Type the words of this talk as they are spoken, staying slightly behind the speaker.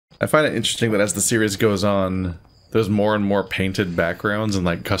I find it interesting that as the series goes on, there's more and more painted backgrounds and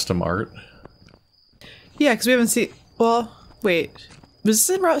like custom art. Yeah, because we haven't seen. Well, wait, was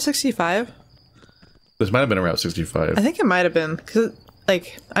this in Route 65? This might have been around 65. I think it might have been because,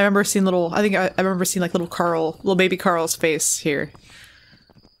 like, I remember seeing little. I think I remember seeing like little baby Carl's face here.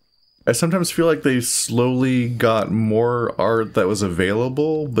 I sometimes feel like they slowly got more art that was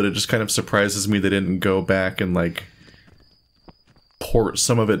available, but it just kind of surprises me they didn't go back and like port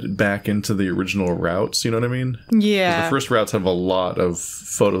some of it back into the original routes, you know what I mean? Yeah. The first routes have a lot of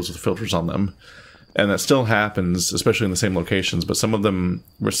photos with filters on them. And that still happens, especially in the same locations, but some of them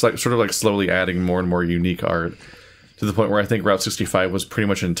were sort of like slowly adding more and more unique art to the point where I think Route 65 was pretty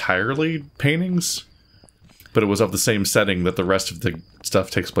much entirely paintings, but it was of the same setting that the rest of the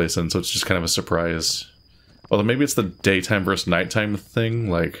stuff takes place in, so it's just kind of a surprise. Although maybe it's the daytime versus nighttime thing,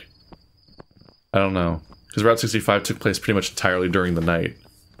 like, I don't know. Because Route 65 took place pretty much entirely during the night.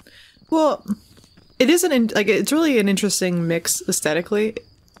 Well, it isn't, like, it's really an interesting mix aesthetically.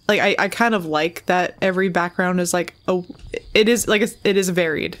 Like, I kind of like that every background is like, it is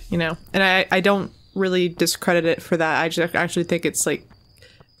varied, you know? And I don't really discredit it for that. I just actually think it's, like,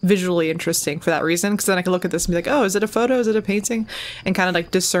 visually interesting for that reason, because then I can look at this and be like, oh, is it a photo, is it a painting, and kind of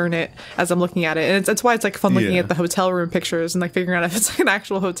like discern it as I'm looking at it. And that's why it's like fun looking at the hotel room pictures and like figuring out if it's like an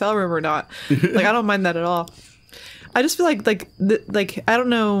actual hotel room or not. Like, I don't mind that at all. I just feel like I don't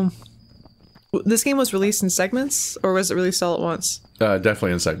know, this game was released in segments or was it released all at once?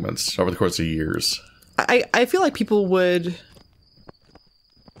 Definitely in segments over the course of years. I feel like people would,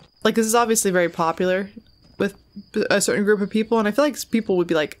 like, this is obviously very popular with a certain group of people, and I feel like people would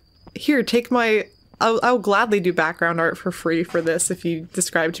be like, here, take my, I'll gladly do background art for free for this if you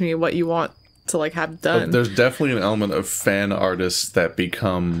describe to me what you want to like have done. There's definitely an element of fan artists that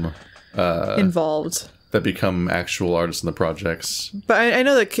become involved, that become actual artists in the projects. But I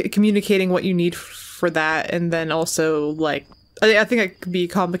know that communicating what you need for that, and then also like, I think it could be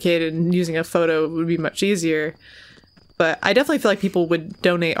complicated, and using a photo would be much easier. But I definitely feel like people would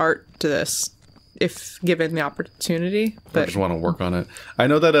donate art to this if given the opportunity. But I just want to work on it. I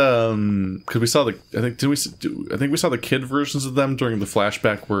know that because we saw I think we saw the kid versions of them during the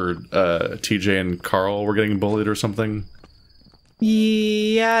flashback where TJ and Carl were getting bullied or something.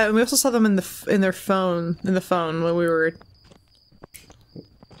 Yeah, and we also saw them in the phone when we were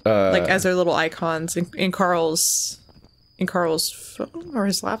like as their little icons in Carl's phone or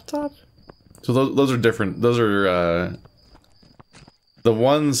his laptop. So those are different. Those are the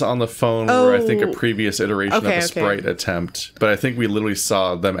ones on the phone were, I think, a previous iteration of a sprite attempt. But I think we literally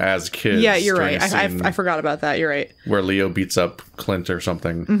saw them as kids. Yeah, you're right. I forgot about that. You're right. Where Leo beats up Clint or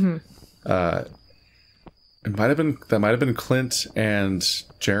something. Mm-hmm. That might have been Clint and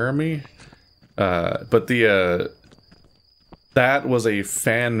Jeremy. But that was a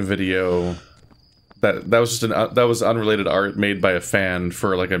fan video. That was just that was unrelated art made by a fan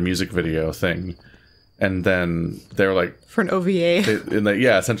for like a music video thing. And then they were like for an OVA,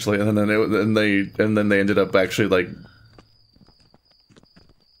 yeah, essentially. And then they ended up actually like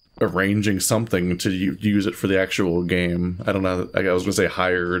arranging something to use it for the actual game. I don't know. I was gonna say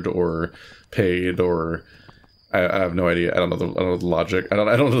hired or paid or I have no idea. I don't know the logic. I don't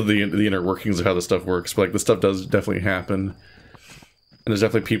know the inner workings of how this stuff works. But like this stuff does definitely happen. And there's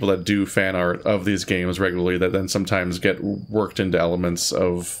definitely people that do fan art of these games regularly that then sometimes get worked into elements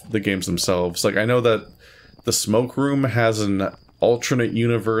of the games themselves. Like, I know that the Smoke Room has an alternate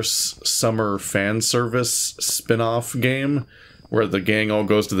universe summer fan service spin-off game where the gang all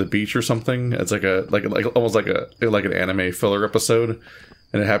goes to the beach or something. It's like almost like an anime filler episode,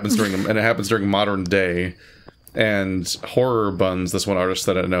 and it happens during modern day. And Horror Buns, this one artist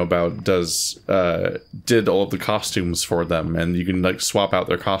that I know about, did all of the costumes for them, and you can like swap out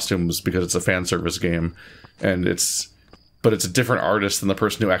their costumes because it's a fan service game, but it's a different artist than the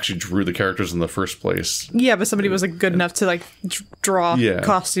person who actually drew the characters in the first place. Yeah, but somebody was like good enough to like draw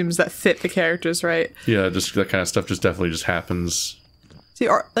costumes that fit the characters, right? Yeah, just that kind of stuff just definitely just happens. See,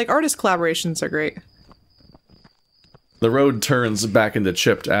 artist collaborations are great. The road turns back into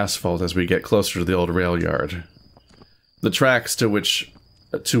chipped asphalt as we get closer to the old rail yard. The tracks to which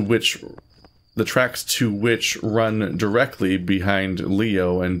run directly behind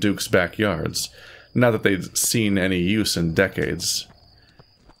Leo and Duke's backyards, not that they'd seen any use in decades.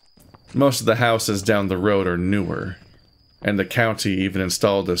 Most of the houses down the road are newer, and the county even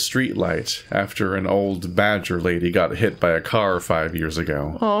installed a street light after an old badger lady got hit by a car 5 years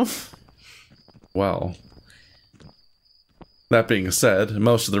ago. Oh. Well, that being said,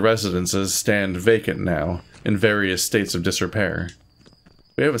 most of the residences stand vacant now, in various states of disrepair.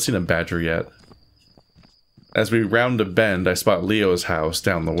 We haven't seen a badger yet. As we round a bend, I spot Leo's house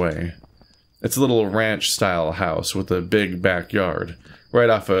down the way. It's a little ranch-style house with a big backyard, right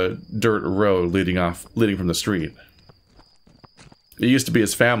off a dirt road leading from the street. It used to be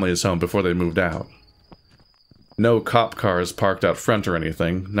his family's home before they moved out. No cop cars parked out front or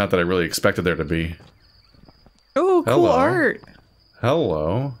anything, not that I really expected there to be. Oh, cool art!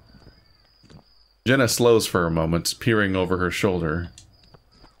 Hello. Jenna slows for a moment, peering over her shoulder.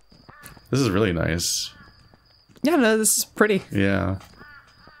 This is really nice. Yeah, no, this is pretty. Yeah.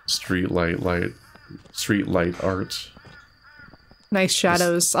 Street light art. Nice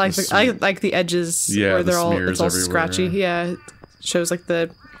shadows. I like the edges where they're all it's all everywhere. Scratchy. Yeah, it shows like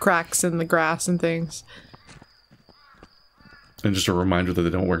the cracks in the grass and things. And just a reminder that they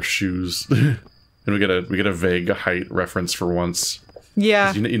don't wear shoes. And we get a vague height reference for once.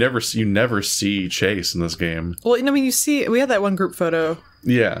 Yeah. You never see Chase in this game. Well, I mean, we had that one group photo.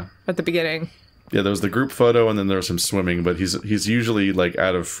 Yeah. At the beginning. Yeah, there was the group photo, and then there was him swimming, but he's usually like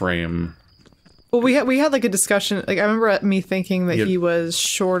out of frame. Well, we had like a discussion. Like I remember me thinking that he was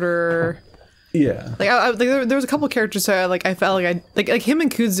shorter. Yeah. Like there was a couple characters. So I felt like him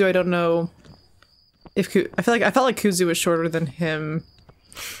and Kudzu. I don't know if I felt like Kudzu was shorter than him.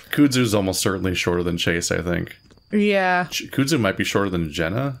 Kudzu's almost certainly shorter than Chase, I think. Yeah. Kudzu might be shorter than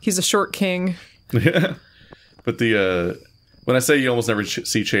Jenna. He's a short king. Yeah. But when I say you almost never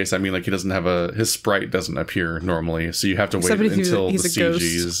see Chase, I mean like he doesn't have his sprite doesn't appear normally, so you have to wait until the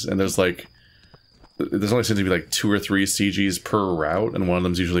CGs, and there's only seems to be like 2 or 3 CGs per route, and one of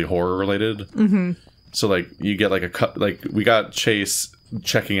them's usually horror related. Mm-hmm. So like you get like we got Chase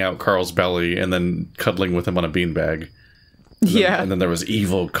checking out Carl's belly and then cuddling with him on a beanbag. And then there was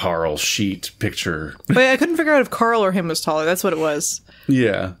evil Carl sheet picture. But I couldn't figure out if Carl or him was taller. That's what it was.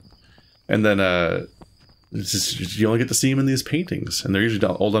 Yeah. And then it's just, you only get to see him in these paintings, and they're usually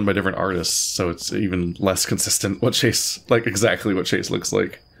all done by different artists, so it's even less consistent exactly what Chase looks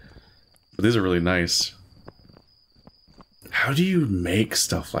like. But these are really nice. How do you make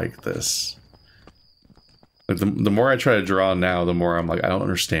stuff like this? Like the more I try to draw now, the more I'm like, I don't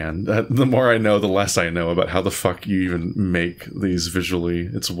understand. The more I know, the less I know about how the fuck you even make these visually.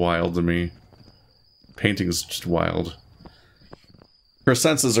 It's wild to me. Painting's just wild. Her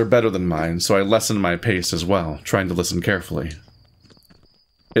senses are better than mine, so I lessen my pace as well, trying to listen carefully.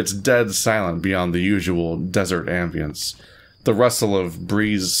 It's dead silent beyond the usual desert ambience. The rustle of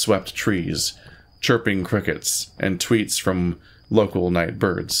breeze-swept trees, chirping crickets, and tweets from local night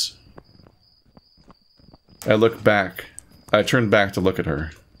birds. I turn back to look at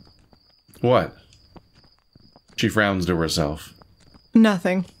her. What? She frowns to herself.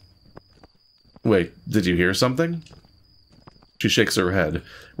 Nothing. Wait, did you hear something? She shakes her head,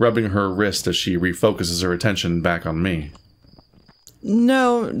 rubbing her wrist as she refocuses her attention back on me.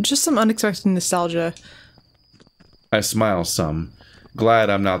 No, just some unexpected nostalgia. I smile some, glad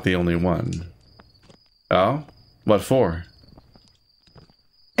I'm not the only one. Oh? What for?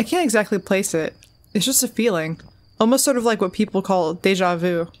 I can't exactly place it. It's just a feeling. Almost sort of like what people call déjà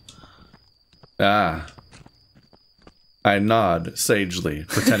vu. Ah. I nod sagely,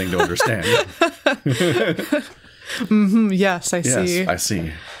 pretending to understand. Yes, I see. Yes, I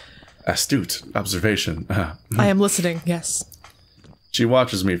see. Astute observation. I am listening, yes. She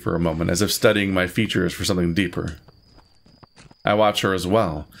watches me for a moment, as if studying my features for something deeper. I watch her as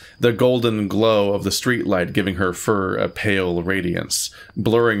well, the golden glow of the streetlight giving her fur a pale radiance,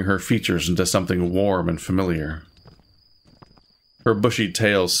 blurring her features into something warm and familiar. Her bushy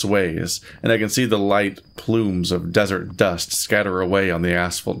tail sways, and I can see the light plumes of desert dust scatter away on the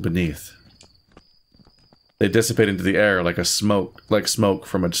asphalt beneath. They dissipate into the air like smoke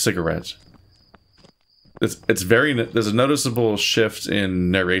from a cigarette. It's very. There's a noticeable shift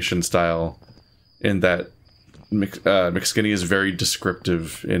in narration style, in that McSkinny is very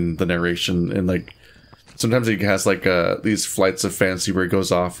descriptive in the narration, and like sometimes he has like these flights of fancy where he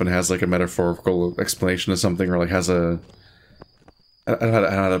goes off and has like a metaphorical explanation of something, or like has a. I don't know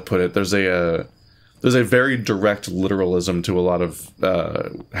how to put it. There's a very direct literalism to a lot of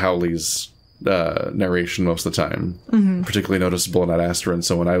Howley's narration most of the time, particularly noticeable in Ad Astra. And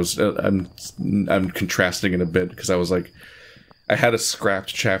so when I'm contrasting it a bit, because I was like, I had a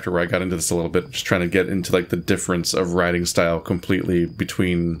scrapped chapter where I got into this a little bit, just trying to get into like the difference of writing style completely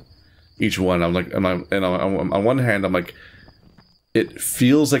between each one. I'm like, on one hand, I'm like, it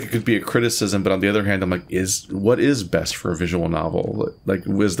feels like it could be a criticism, but on the other hand, I'm like, what is best for a visual novel? Like,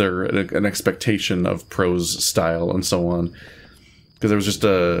 was there an expectation of prose style and so on? Because there was just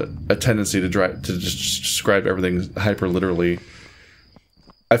a tendency to just describe everything hyper literally.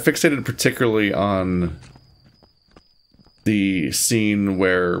 I fixated particularly on the scene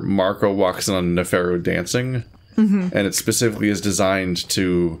where Marco walks in on Nefero dancing, and it specifically is designed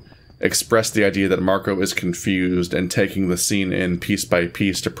to express the idea that Marco is confused and taking the scene in piece by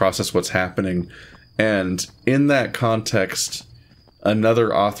piece to process what's happening. And in that context,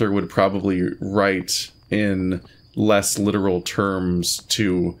 another author would probably write in less literal terms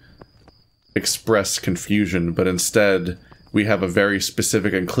to express confusion, but instead we have a very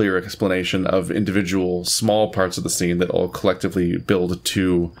specific and clear explanation of individual small parts of the scene that all collectively build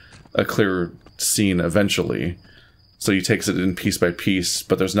to a clear scene eventually. So he takes it in piece by piece,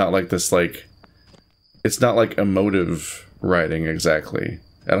 but there's not like this, like, it's not like emotive writing exactly.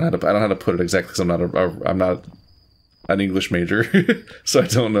 I don't know how to put it exactly because I'm not an English major, so I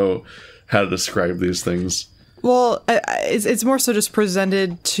don't know how to describe these things. Well, it's more so just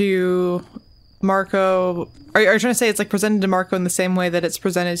presented to Marco. Are you trying to say it's like presented to Marco in the same way that it's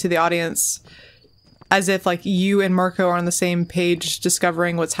presented to the audience, as if like you and Marco are on the same page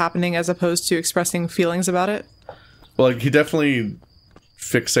discovering what's happening as opposed to expressing feelings about it? Well, like, he definitely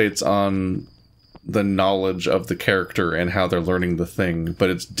fixates on the knowledge of the character and how they're learning the thing, but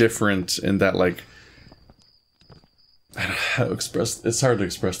it's different in that, like, I don't know how to express. It's hard to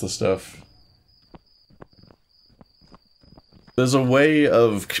express the stuff. There's a way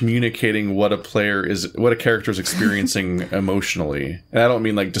of communicating what a character is experiencing emotionally, and I don't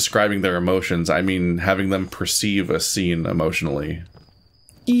mean like describing their emotions. I mean having them perceive a scene emotionally.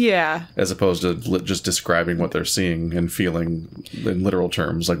 Yeah. As opposed to just describing what they're seeing and feeling in literal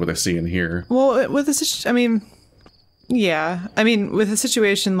terms, like what they see and hear. Well, with this, I mean, yeah. I mean, with a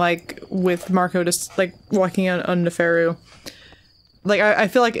situation like with Marco just, like, walking on Neferu, like, I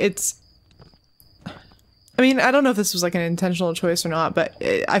feel like it's... I mean, I don't know if this was, like, an intentional choice or not, but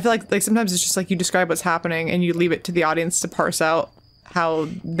I feel like sometimes it's just, like, you describe what's happening and you leave it to the audience to parse out how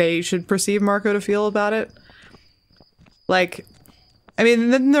they should perceive Marco to feel about it. Like... I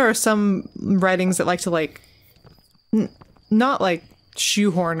mean, then there are some writings that like to, like, not, like,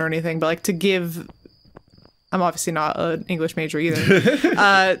 shoehorn or anything, but, like, to give... I'm obviously not an English major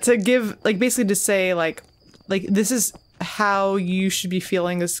either. To give, like, basically to say, like, this is how you should be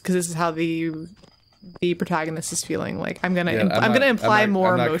feeling, because this is how the protagonist is feeling. Like, I'm gonna imply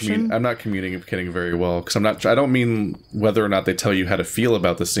more emotion. I'm not communicating very well, because I don't mean whether or not they tell you how to feel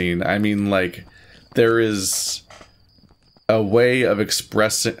about the scene. I mean, like, there is... a way of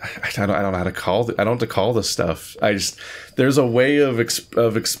expressing... I don't know how to call it. I don't have to call this stuff. There's a way of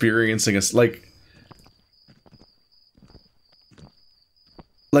experiencing a...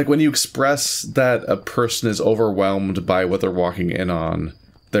 Like when you express that a person is overwhelmed by what they're walking in on,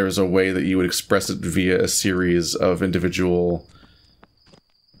 there's a way that you would express it via a series of individual...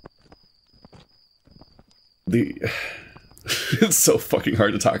 It's so fucking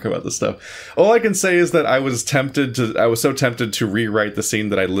hard to talk about this stuff. All I can say is that I was so tempted to rewrite the scene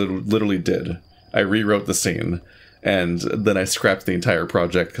that I literally did. I rewrote the scene, and then I scrapped the entire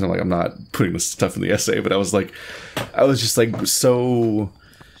project because I'm like, I'm not putting this stuff in the essay. But I was just like so.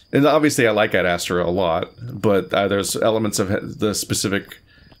 And obviously, I like Ad Astra a lot, but there's elements of the specific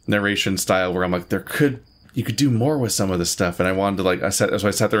narration style where I'm like, you could do more with some of this stuff, and I wanted to so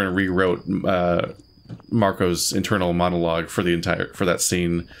I sat there and rewrote Marco's internal monologue for that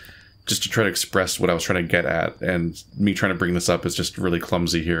scene, just to try to express what I was trying to get at, and me trying to bring this up is just really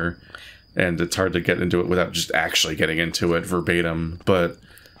clumsy here, and it's hard to get into it without just actually getting into it verbatim,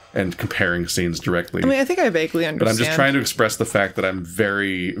 and comparing scenes directly. I mean, I think I vaguely understand. But I'm just trying to express the fact that I'm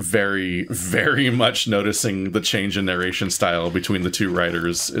very, very, very much noticing the change in narration style between the two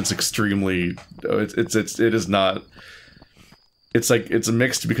writers. It's extremely, it is not, it's like, it's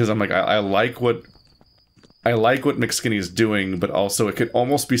mixed because I'm like, I like what McSkinney is doing, but also it could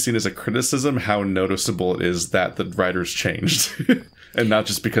almost be seen as a criticism how noticeable it is that the writers changed. And not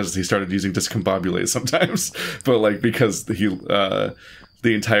just because he started using discombobulate sometimes, but like because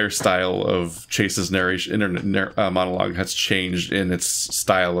the entire style of Chase's narration monologue has changed in its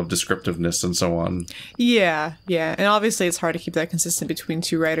style of descriptiveness and so on. Yeah, and obviously it's hard to keep that consistent between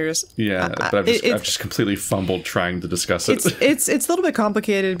two writers. Yeah, but I've just completely fumbled trying to discuss it. It's a little bit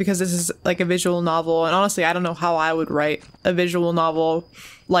complicated because this is like a visual novel, and honestly, I don't know how I would write a visual novel.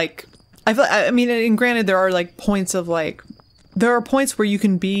 Like, I mean, and granted, there are like points of like, there are points where you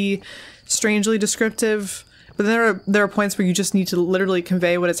can be strangely descriptive. But then there are points where you just need to literally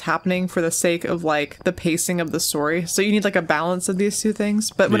convey what is happening for the sake of, like, the pacing of the story. So you need, like, a balance of these two things.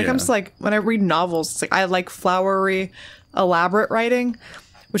 But when it comes to, like, when I read novels, it's like, I like flowery, elaborate writing,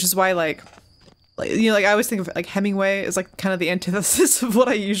 which is why, like, you know, like, I always think of, like, Hemingway is, like, kind of the antithesis of what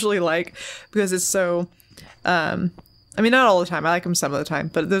I usually like, because it's so, I mean, not all the time. I like him some of the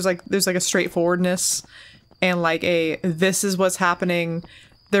time. But there's, like, a straightforwardness and like this is what's happening.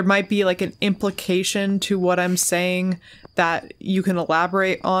 There might be like an implication to what I'm saying that you can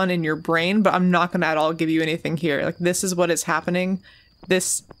elaborate on in your brain, but I'm not going to at all give you anything here. Like, this is what is happening.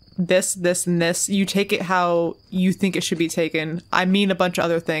 This, and this. You take it how you think it should be taken. I mean a bunch of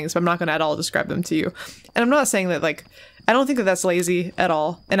other things, but I'm not going to at all describe them to you. And I'm not saying that, like, I don't think that that's lazy at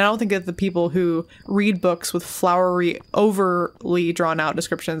all. And I don't think that the people who read books with flowery, overly drawn out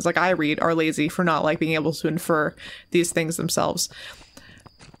descriptions like I read are lazy for not, like, being able to infer these things themselves.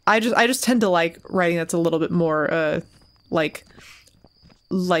 I just tend to like writing that's a little bit more like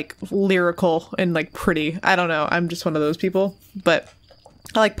lyrical and like pretty. I don't know. I'm just one of those people, but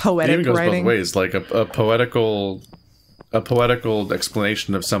I like poetic it even goes writing. both ways. Like a poetical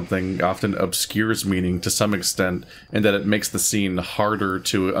explanation of something often obscures meaning to some extent, in that it makes the scene harder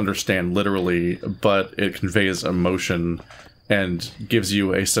to understand literally, but it conveys emotion and gives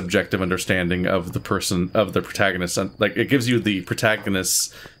you a subjective understanding of the person, of the protagonist. Like, it gives you the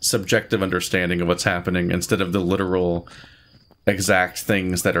protagonist's subjective understanding of what's happening instead of the literal exact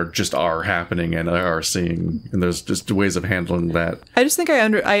things that are happening and are seeing. And there's just ways of handling that. I just think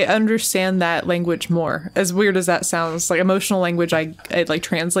I understand that language more. As weird as that sounds, like emotional language, it like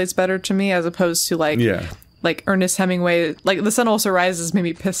translates better to me as opposed to like like Ernest Hemingway. Like The Sun Also Rises made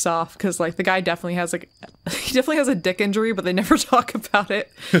me pissed off because like the guy definitely has like a dick injury, but they never talk about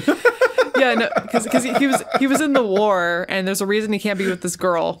it. Yeah, no, because he was in the war, and there's a reason he can't be with this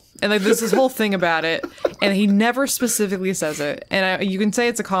girl, and like there's this whole thing about it, and he never specifically says it. And you can say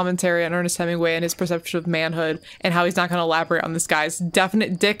it's a commentary on Ernest Hemingway and his perception of manhood, and how he's not going to elaborate on this guy's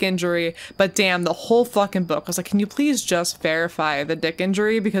definite dick injury. But damn, the whole fucking book, I was like, can you please just verify the dick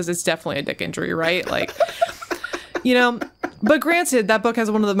injury, because it's definitely a dick injury, right? Like, you know. But granted, that book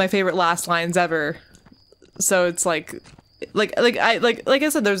has one of my favorite last lines ever, so it's like I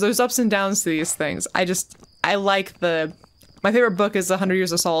said, there's ups and downs to these things. I like my favorite book is 100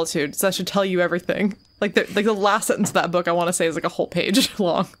 Years of Solitude, so that should tell you everything. Like the last sentence of that book, I want to say, is like a whole page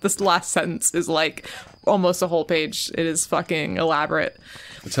long. This last sentence is like almost a whole page. It is fucking elaborate.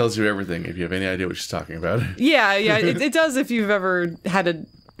 It tells you everything if you have any idea what she's talking about. Yeah, it does if you've ever had to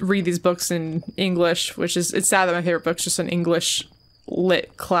read these books in English, it's sad that my favorite book's just an English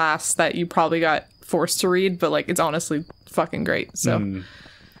lit class that you probably got forced to read, but like it's honestly fucking great. So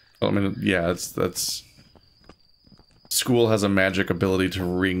I mean, yeah, that's school has a magic ability to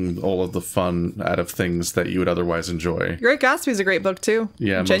wring all of the fun out of things that you would otherwise enjoy. Great Gatsby's a great book too.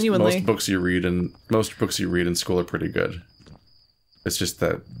 Yeah, genuinely. Most books you read in school are pretty good. It's just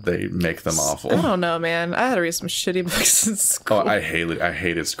that they make them awful. I don't know, man. I had to read some shitty books in school. Oh, I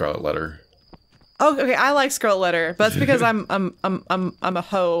hated Scarlet Letter. Oh, okay. I like Scarlet Letter, but that's because I'm a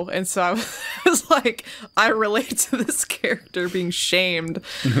hoe, and so I was like, I relate to this character being shamed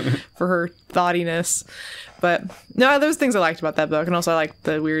for her thoughtiness. But no, there's things I liked about that book, and also I liked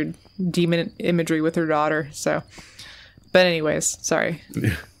the weird demon imagery with her daughter. So, but anyways, sorry.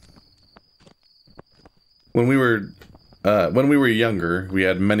 When we were younger, we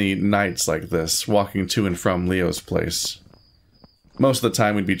had many nights like this, walking to and from Leo's place. Most of the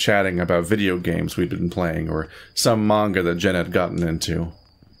time we'd be chatting about video games we'd been playing, or some manga that Jen had gotten into.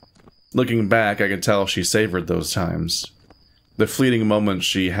 Looking back, I could tell she savored those times. The fleeting moments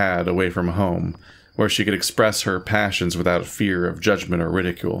she had away from home, where she could express her passions without fear of judgment or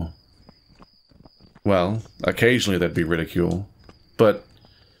ridicule. Well, occasionally there'd be ridicule, but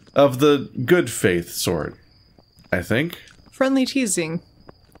of the good faith sort, I think. Friendly teasing.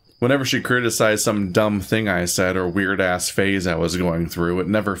 Whenever she criticized some dumb thing I said or weird-ass phase I was going through, it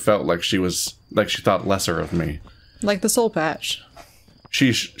never felt like she thought lesser of me. Like the soul patch.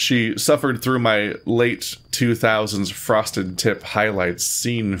 She suffered through my late 2000s frosted tip highlights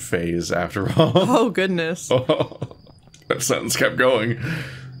scene phase, after all. Oh, goodness. Oh, that sentence kept going.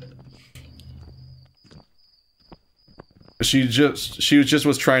 She just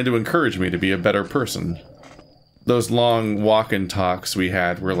was trying to encourage me to be a better person. Those long walk-in talks we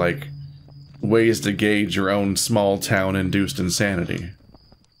had were like ways to gauge your own small-town-induced insanity.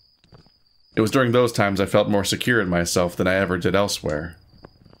 It was during those times I felt more secure in myself than I ever did elsewhere.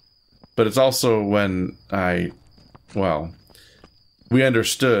 But it's also when we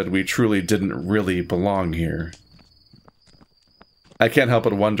understood we truly didn't really belong here. I can't help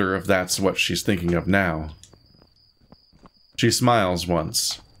but wonder if that's what she's thinking of now. She smiles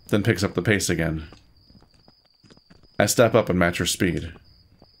once, then picks up the pace again. I step up and match her speed.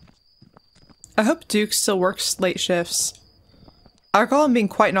 I hope Duke still works late shifts. I recall him being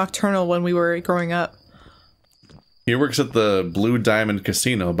quite nocturnal when we were growing up. He works at the Blue Diamond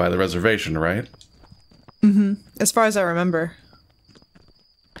Casino by the reservation, right? Mm-hmm. As far as I remember.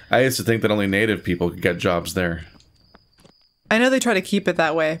 I used to think that only native people could get jobs there. I know they try to keep it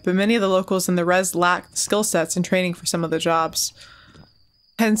that way, but many of the locals in the res lack skill sets and training for some of the jobs.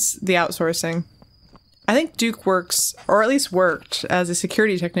 Hence the outsourcing. I think Duke works, or at least worked, as a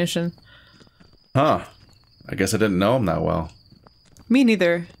security technician. Huh. I guess I didn't know him that well. Me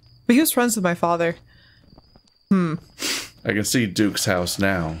neither. But he was friends with my father. I can see Duke's house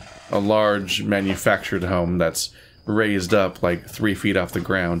now. A large, manufactured home that's raised up like 3 feet off the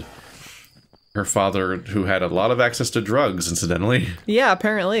ground. Her father, who had a lot of access to drugs, incidentally. Yeah,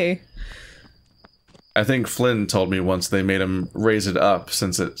 apparently. I think Flynn told me once they made him raise it up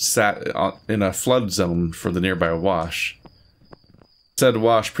since it sat in a flood zone for the nearby wash. Said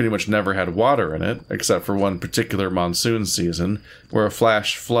wash pretty much never had water in it, except for one particular monsoon season, where a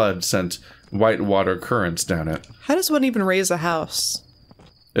flash flood sent white water currents down it. How does one even raise a house?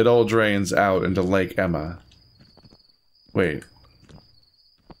 It all drains out into Lake Emma. Wait.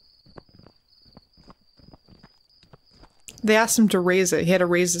 They asked him to raise it. He had to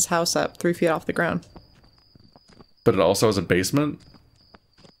raise his house up 3 feet off the ground. But it also has a basement?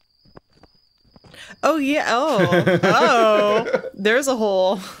 Oh, yeah. Oh. Oh. There's a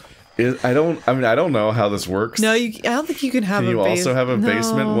hole. I don't know how this works. No, I don't think you can have Can a you also have a No.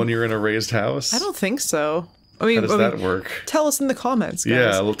 basement when you're in a raised house? I don't think so. I mean, How does that work? Tell us in the comments, guys.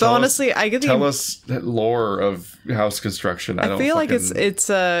 Yeah, well, but honestly, I get the tell us that lore of house construction. I feel like it's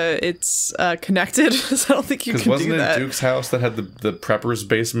connected, so I don't think you can wasn't do it that. Duke's house that had the prepper's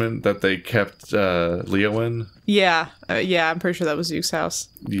basement that they kept Leo in? Yeah, I'm pretty sure that was Duke's house.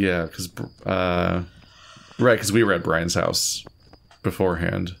 Yeah, because we were at Brian's house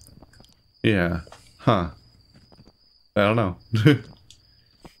beforehand. Yeah, huh? I don't know.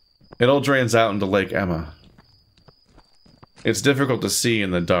 It all drains out into Lake Emma. It's difficult to see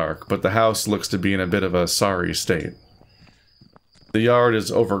in the dark, but the house looks to be in a bit of a sorry state. The yard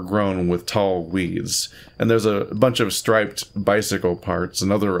is overgrown with tall weeds, and there's a bunch of striped bicycle parts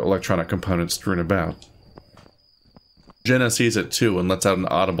and other electronic components strewn about. Jenna sees it too and lets out an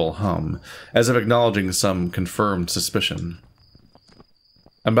audible hum, as if acknowledging some confirmed suspicion.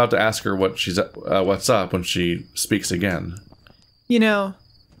 I'm about to ask her what's up when she speaks again. You know,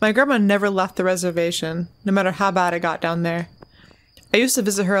 my grandma never left the reservation, no matter how bad it got down there. I used to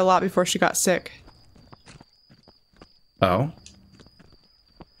visit her a lot before she got sick. Oh?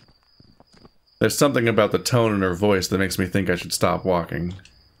 There's something about the tone in her voice that makes me think I should stop walking.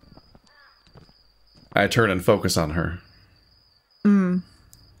 I turn and focus on her.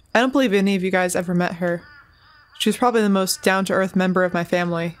 I don't believe any of you guys ever met her. She was probably the most down-to-earth member of my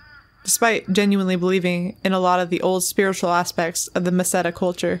family, despite genuinely believing in a lot of the old spiritual aspects of the Meseta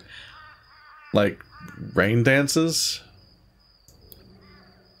culture. Like rain dances?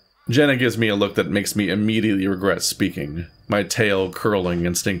 Jenna gives me a look that makes me immediately regret speaking, my tail curling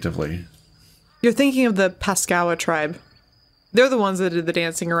instinctively. You're thinking of the Pascawa tribe. They're the ones that did the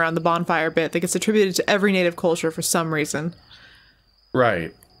dancing around the bonfire bit that gets attributed to every native culture for some reason.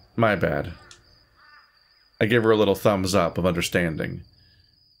 Right. My bad. I give her a little thumbs up of understanding.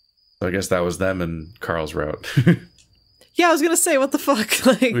 So I guess that was them and Carl's route. Yeah, I was gonna say, what the fuck?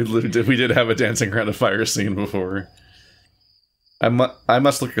 Like, we did have a dancing around a fire scene before. I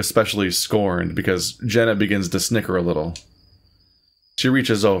must look especially scorned because Jenna begins to snicker a little. She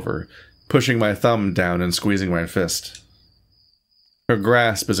reaches over, pushing my thumb down and squeezing my fist. Her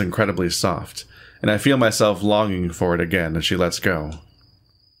grasp is incredibly soft, and I feel myself longing for it again as she lets go.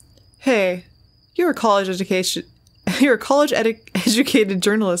 hey, you're a educated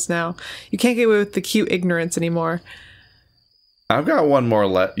journalist now. You can't get away with the cute ignorance anymore. I've got one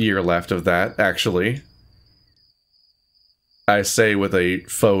more year left of that, actually. I say with a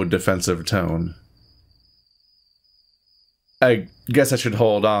faux defensive tone. I guess I should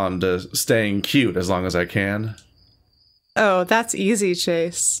hold on to staying cute as long as I can. Oh, that's easy,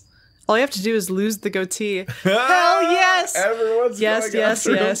 Chase. All you have to do is lose the goatee. Hell yes! Everyone's yes, going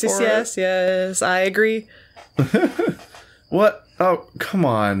after him for it. yes. I agree. What? Oh,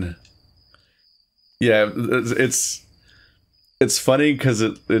 come Yeah, it's funny because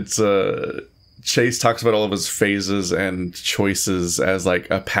it's Chase talks about all of his phases and choices as like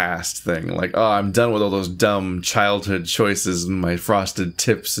a past thing. Like, oh, I'm done with all those dumb childhood choices and my frosted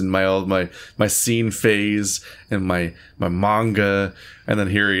tips and my scene phase and my manga. And then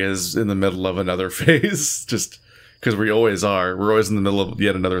here he is in the middle of another phase, just because we always are. We're always in the middle of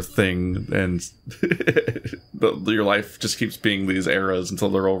yet another thing, and your life just keeps being these eras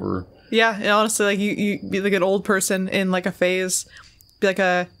until they're over. Yeah, and honestly, like you be like an old person in like a phase, be like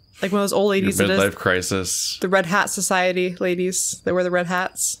one of those old ladies. Your midlife crisis. The Red Hat Society ladies. They wear the red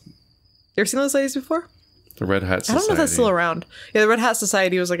hats. You ever seen those ladies before? The Red Hat Society. I don't know if that's still around. Yeah, the Red Hat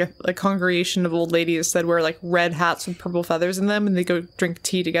Society was like a congregation of old ladies that wear like red hats with purple feathers in them, and they go drink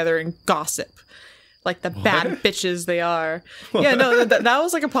tea together and gossip. Like the bad bitches they are. What? Yeah, no, that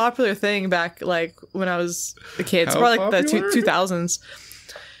was like a popular thing back like when I was a kid. It's probably like the 2000s.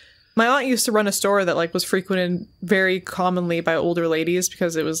 My aunt used to run a store that like was frequented very commonly by older ladies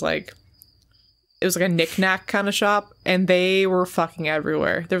because it was like a knick-knack kind of shop, and they were fucking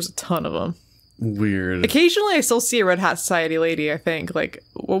everywhere. There was a ton of them. Weird. Occasionally, I still see a Red Hat Society lady, I think. Like,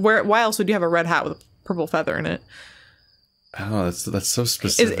 why else would you have a red hat with a purple feather in it? Oh, that's so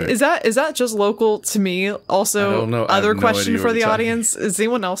specific. Is that just local to me? Also, I don't know. Other question for the audience. Does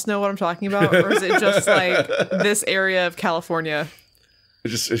anyone else know what I'm talking about? Or is it just like this area of California?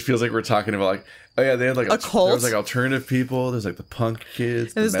 It feels like we're talking about like, oh yeah, they had like a cult. There was like alternative people. There's like the punk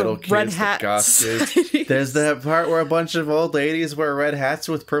kids, the metal kids, red hat the goth kids. There's that part where a bunch of old ladies wear red hats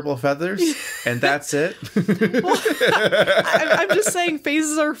with purple feathers, and that's it. Well, I'm just saying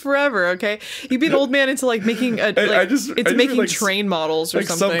phases are forever. Okay, you'd be an old man into like making making train models or like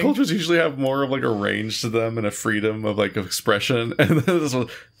something. Some cultures usually have more of like a range to them and a freedom of like expression, and then this one,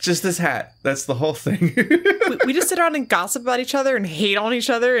 just this hat. That's the whole thing. we just sit around and gossip about each other and hate on each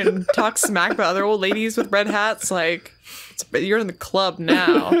other and talk smack about other old ladies with red hats. Like, you're in the club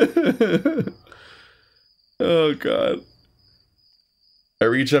now. Oh god. I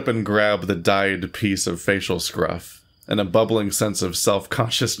reach up and grab the dyed piece of facial scruff, and a bubbling sense of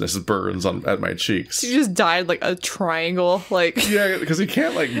self-consciousness burns at my cheeks. You just dyed like a triangle, like yeah, because you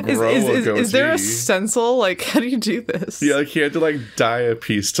can't like grow a goatee. Is there a stencil? Like, how do you do this? Yeah, like you had to like dye a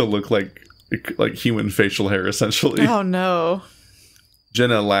piece to look like human facial hair, essentially. Oh no.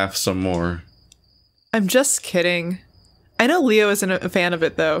 Jenna laughs some more. I'm just kidding. I know Leo isn't a fan of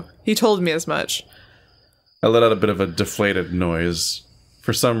it though. He told me as much. I let out a bit of a deflated noise.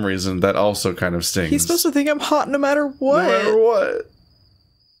 For some reason, that also kind of stings. He's supposed to think I'm hot no matter what. No matter what.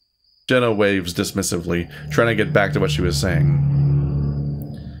 Jenna waves dismissively, trying to get back to what she was saying.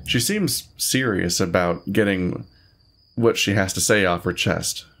 She seems serious about getting what she has to say off her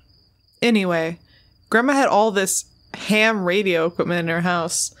chest. Anyway, Grandma had all this ham radio equipment in her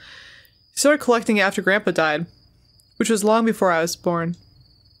house. She started collecting it after Grandpa died, which was long before I was born.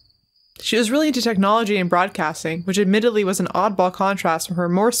 She was really into technology and broadcasting, which admittedly was an oddball contrast from her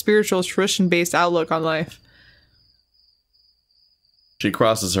more spiritual, tradition-based outlook on life. She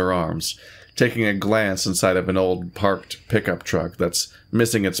crosses her arms, taking a glance inside of an old parked pickup truck that's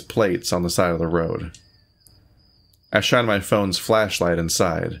missing its plates on the side of the road. I shine my phone's flashlight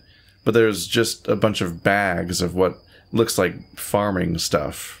inside, but there's just a bunch of bags of what looks like farming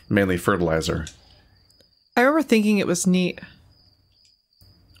stuff, mainly fertilizer. I remember thinking it was neat.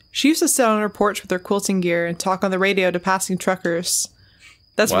 She used to sit on her porch with her quilting gear and talk on the radio to passing truckers.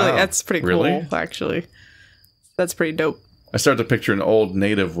 That's pretty cool, actually. That's pretty dope. I start to picture an old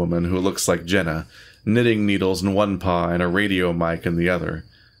native woman who looks like Jenna, knitting needles in one paw and a radio mic in the other.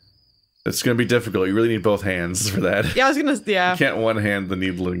 It's going to be difficult. You really need both hands for that. Yeah, yeah. You can't one-hand the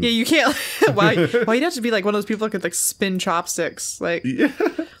needling. Yeah, you can't. Why you'd have to be like one of those people who could like spin chopsticks. Like,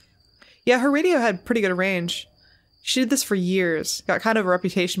 yeah, her radio had pretty good range. She did this for years. Got kind of a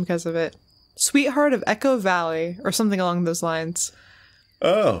reputation because of it. Sweetheart of Echo Valley, or something along those lines.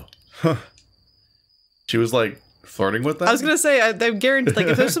 Oh. Huh. She was like flirting with that? I was going to say, I guarantee, like,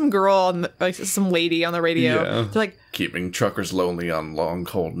 if there's some girl, like some lady on the radio, they're like, keeping truckers lonely on long,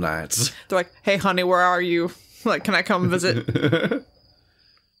 cold nights. They're like, hey, honey, where are you? Like, can I come visit?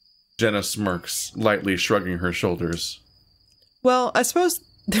 Jenna smirks, lightly shrugging her shoulders. Well, I suppose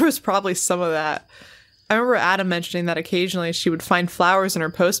there was probably some of that. I remember Adam mentioning that occasionally she would find flowers in her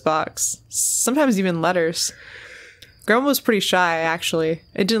postbox, sometimes even letters. Grandma was pretty shy, actually.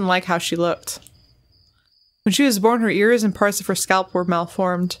 I didn't like how she looked. When she was born, her ears and parts of her scalp were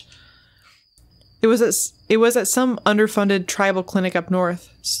malformed. It was at some underfunded tribal clinic up north,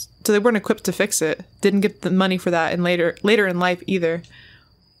 so they weren't equipped to fix it. Didn't get the money for that in later in life either.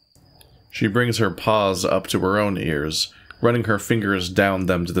 She brings her paws up to her own ears, running her fingers down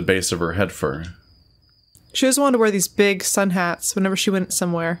them to the base of her head fur. She always wanted to wear these big sun hats whenever she went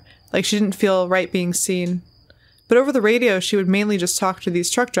somewhere, like she didn't feel right being seen. But over the radio, she would mainly just talk to these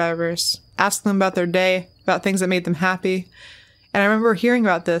truck drivers, ask them about their day, about things that made them happy. And I remember hearing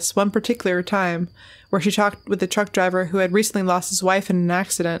about this one particular time, where she talked with a truck driver who had recently lost his wife in an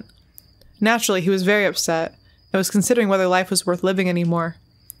accident. Naturally, he was very upset, and was considering whether life was worth living anymore.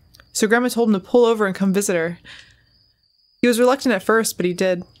 So Grandma told him to pull over and come visit her. He was reluctant at first, but he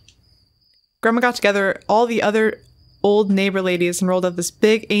did. Grandma got together all the other old neighbor ladies and rolled up this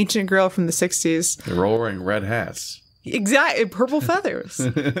big ancient girl from the 60s. They're all wearing red hats. Exactly, purple feathers.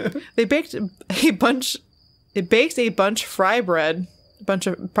 They baked a bunch It baked a bunch of fry bread,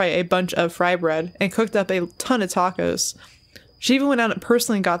 probably a bunch of fry bread, and cooked up a ton of tacos. She even went out and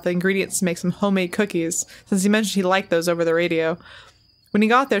personally got the ingredients to make some homemade cookies, since he mentioned he liked those over the radio. When he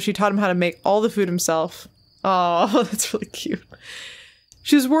got there, she taught him how to make all the food himself. Oh, that's really cute.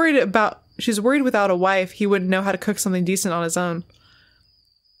 She was worried without a wife, he wouldn't know how to cook something decent on his own.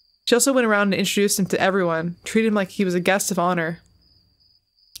 She also went around and introduced him to everyone, treated him like he was a guest of honor.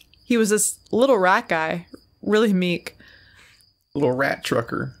 He was this little rat guy, really meek. Little rat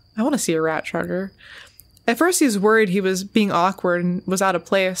trucker. I want to see a rat trucker. At first he was worried he was being awkward and was out of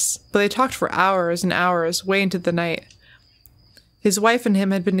place, but they talked for hours and hours, way into the night. His wife and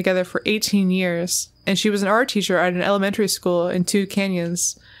him had been together for 18 years, and she was an art teacher at an elementary school in Two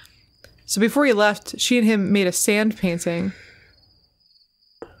Canyons. So before he left, she and him made a sand painting.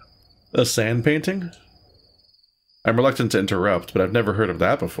 A sand painting? I'm reluctant to interrupt, but I've never heard of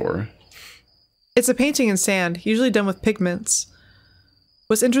that before. It's a painting in sand, usually done with pigments.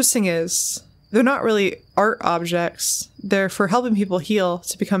 What's interesting is, they're not really art objects. They're for helping people heal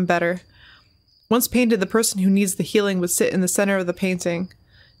to become better. Once painted, the person who needs the healing would sit in the center of the painting.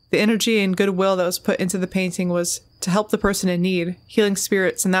 The energy and goodwill that was put into the painting was to help the person in need, healing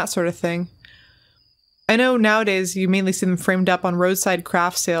spirits and that sort of thing. I know nowadays you mainly see them framed up on roadside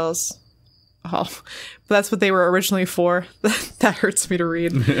craft sales. Oh, but that's what they were originally for. That hurts me to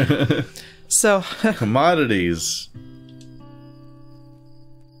read. So commodities.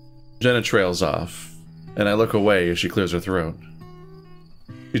 Jenna trails off, and I look away as she clears her throat.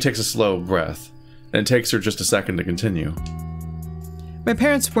 She takes a slow breath, and it takes her just a second to continue. My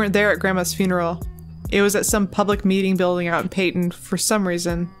parents weren't there at Grandma's funeral. It was at some public meeting building out in Peyton for some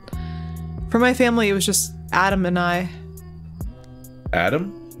reason. For my family, it was just Adam and I.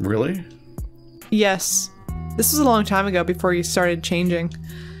 Adam? Really? Yes. This was a long time ago before he started changing.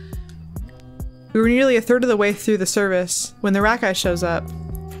 We were nearly a third of the way through the service when the rat guy shows up,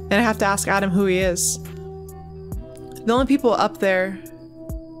 and I have to ask Adam who he is. The only people there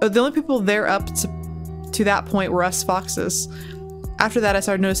up to that point were us foxes. After that, I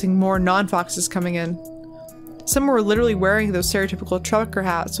started noticing more non-foxes coming in. Some were literally wearing those stereotypical trucker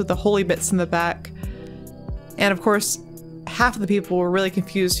hats with the holy bits in the back. And of course, half of the people were really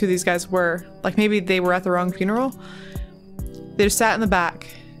confused who these guys were. Like maybe they were at the wrong funeral? They just sat in the back,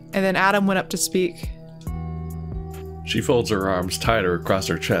 and then Adam went up to speak. She folds her arms tighter across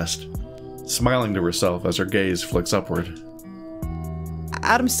her chest, smiling to herself as her gaze flicks upward.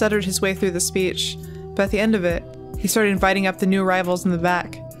 Adam stuttered his way through the speech, but at the end of it, he started inviting up the new arrivals in the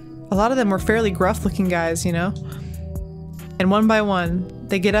back. A lot of them were fairly gruff-looking guys, you know? And one by one,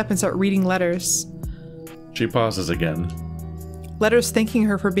 they get up and start reading letters. She pauses again. Letters thanking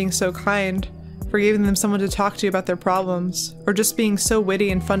her for being so kind, for giving them someone to talk to about their problems, or just being so witty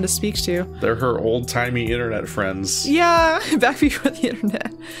and fun to speak to. They're her old-timey internet friends. Yeah, back before the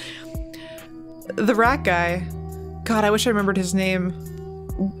internet. The rat guy, God, I wish I remembered his name,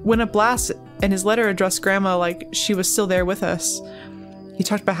 went up last, and his letter addressed Grandma like she was still there with us. He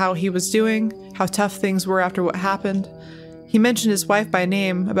talked about how he was doing, how tough things were after what happened. He mentioned his wife by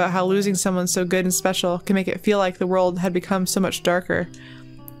name, about how losing someone so good and special can make it feel like the world had become so much darker.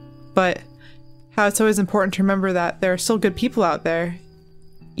 But how it's always important to remember that there are still good people out there,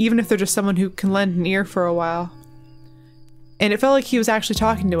 even if they're just someone who can lend an ear for a while. And it felt like he was actually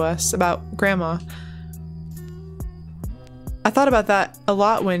talking to us about Grandma. I thought about that a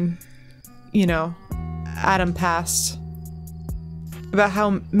lot when, you know, Adam passed. About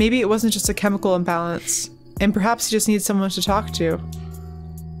how maybe it wasn't just a chemical imbalance, and perhaps he just needs someone to talk to.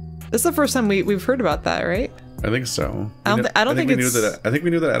 This is the first time we've heard about that, right? I think so. I think we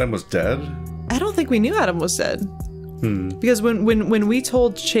knew that Adam was dead. I don't think we knew Adam was dead. Because when we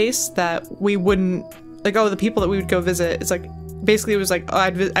told Chase that we wouldn't, like, oh, the people that we would go visit, it's like, basically it was like,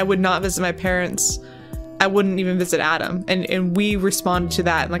 oh, I would not visit my parents. I wouldn't even visit Adam. And we responded to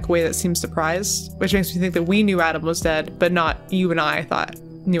that in like a way that seems surprised, which makes me think that we knew Adam was dead, but not you and I thought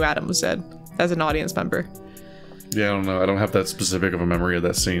knew Adam was dead as an audience member. Yeah, I don't know. I don't have that specific of a memory of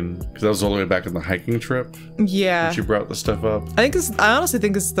that scene, because that was all the way back in the hiking trip. Yeah. When she brought the stuff up. I honestly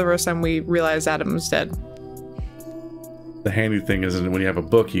think this is the first time we realized Adam was dead. The handy thing is when you have a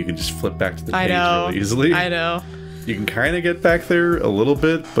book, you can just flip back to the page really easily. I know. You can kind of get back there a little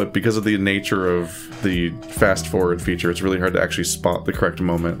bit, but because of the nature of the fast forward feature, it's really hard to actually spot the correct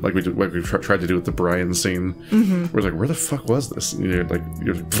moment, like we tried to do with the Brian scene. We're like, where the fuck was this? And you're like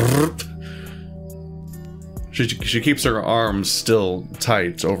she keeps her arms still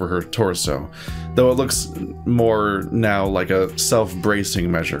tight over her torso, though it looks more now like a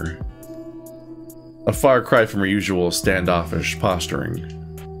self-bracing measure. A far cry from her usual standoffish posturing.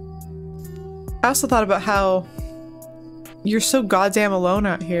 I also thought about how you're so goddamn alone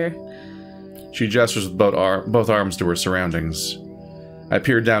out here. She gestures with both arms to her surroundings. I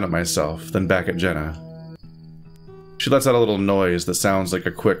peer down at myself, then back at Jenna. She lets out a little noise that sounds like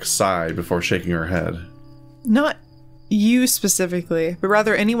a quick sigh before shaking her head. Not you specifically, but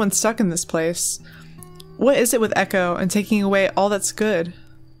rather anyone stuck in this place. What is it with Echo and taking away all that's good?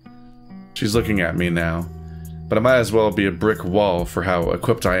 She's looking at me now, but I might as well be a brick wall for how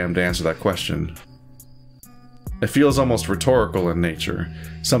equipped I am to answer that question. It feels almost rhetorical in nature,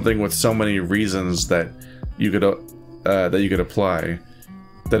 something with so many reasons that you could apply,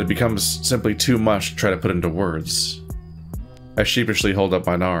 that it becomes simply too much to try to put into words. I sheepishly hold up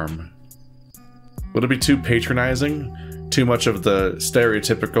my arm. Would it be too patronizing? Too much of the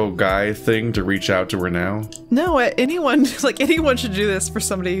stereotypical guy thing to reach out to her now? No, anyone should do this for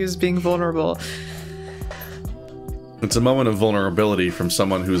somebody who's being vulnerable. It's a moment of vulnerability from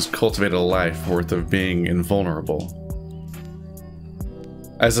someone who's cultivated a life worth of being invulnerable.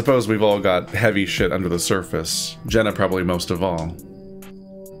 I suppose we've all got heavy shit under the surface, Jenna probably most of all.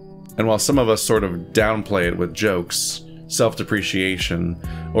 And while some of us sort of downplay it with jokes, self-depreciation,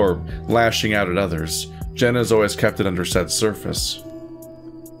 or lashing out at others, Jenna's always kept it under said surface.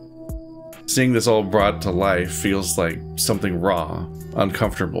 Seeing this all brought to life feels like something raw,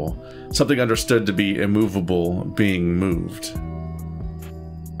 uncomfortable, something understood to be immovable being moved.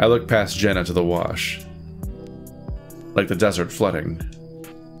 I look past Jenna to the wash. Like the desert flooding.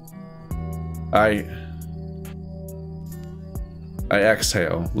 I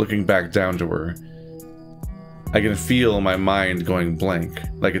exhale, looking back down to her. I can feel my mind going blank,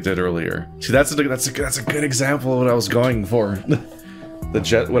 like it did earlier. See, that's a good example of what I was going for.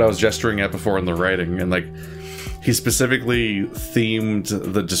 What I was gesturing at before in the writing, and like, he specifically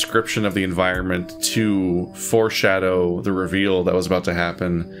themed the description of the environment to foreshadow the reveal that was about to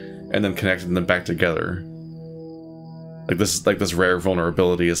happen, and then connected them back together. Like this rare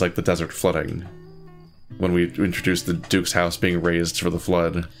vulnerability is like the desert flooding. When we introduced the Duke's house being raised for the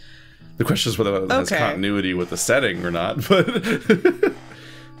flood. The question is whether that has continuity with the setting or not, but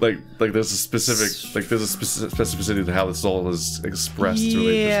like there's a specificity to how this all is expressed. It's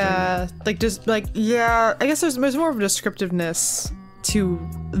really I guess there's more of a descriptiveness to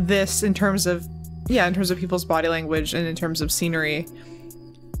this in terms of people's body language and in terms of scenery.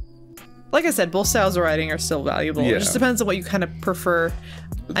 Like I said, both styles of writing are still valuable. Yeah. It just depends on what you kind of prefer.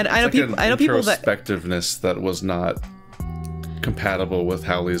 And I know people that introspectiveness that was not compatible with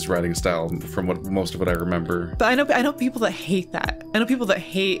Howley's writing style from most of what I remember. But I know people that hate that. I know people that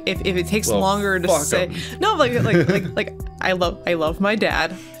hate if it takes longer to say. No, like I love my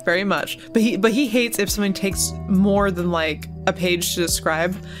dad very much, but he hates if something takes more than like a page to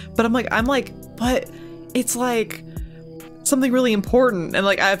describe. But I'm like, but it's like something really important, and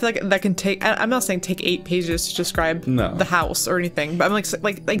like I feel like that can take. I'm not saying take 8 pages to describe the house or anything, but I'm like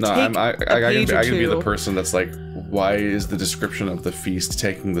no, I can be the person that's like, why is the description of the feast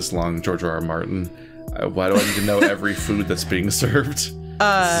taking this long, George R.R. Martin? Why do I need to know every food that's being served? This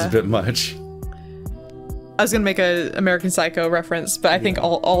is a bit much. I was gonna make a American Psycho reference, but I think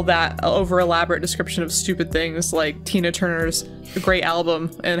all that over elaborate description of stupid things like Tina Turner's great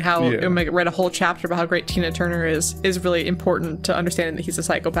album and how I read a whole chapter about how great Tina Turner is really important to understanding that he's a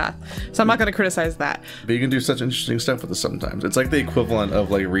psychopath. So I'm not gonna criticize that. But you can do such interesting stuff with this sometimes. It's like the equivalent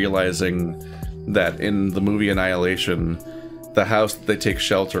of like realizing that in the movie Annihilation, the house that they take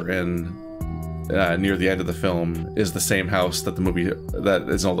shelter in near the end of the film is the same house that the movie that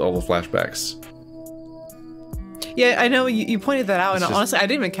is all the flashbacks. Yeah, I know you pointed that out, and honestly, I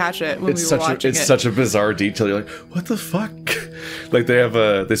didn't even catch it when we were watching it. It's such a bizarre detail. You're like, what the fuck? Like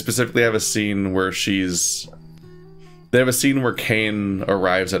they specifically have a scene where Kane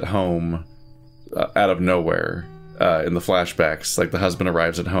arrives at home out of nowhere in the flashbacks. Like the husband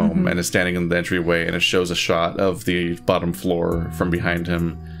arrives at home and is standing in the entryway, and it shows a shot of the bottom floor from behind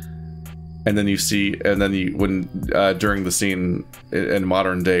him. And then during the scene in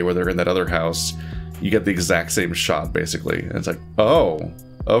modern day where they're in that other house, you get the exact same shot, basically. And it's like, oh,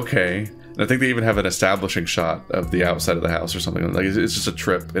 okay. And I think they even have an establishing shot of the outside of the house or something. Like, it's just a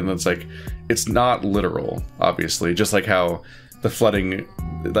trip. And it's like, it's not literal, obviously. Just like how the flooding,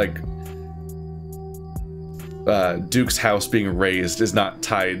 like, Duke's house being raised is not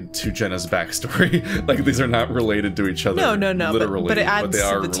tied to Jenna's backstory. Like, these are not related to each other. No. Literally, but it adds but they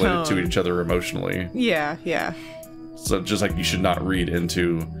are to the related tone. to each other emotionally. Yeah. So just like you should not read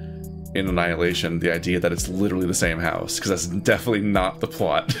into in Annihilation the idea that it's literally the same house, because that's definitely not the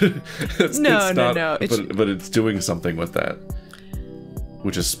plot. No. But it's doing something with that,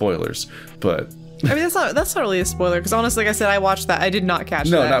 which is spoilers. But I mean, that's not really a spoiler, because honestly, like I said, I watched that. I did not catch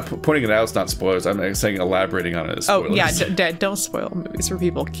that. No, not pointing it out is not spoilers. I'm saying elaborating on it is spoilers. Oh, yeah, don't spoil movies for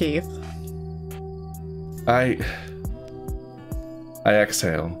people, Keith. I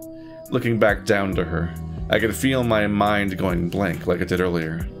exhale, looking back down to her. I could feel my mind going blank like it did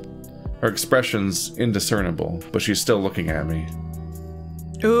earlier. Her expression's indiscernible, but she's still looking at me.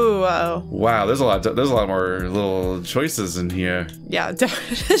 Ooh, uh-oh. Wow, there's a lot more little choices in here. Yeah,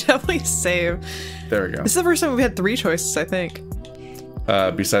 definitely save. There we go. This is the first time we've had 3 choices, I think.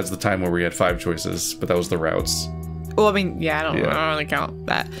 Besides the time where we had 5 choices, but that was the routes. Well, I mean, yeah, I don't really count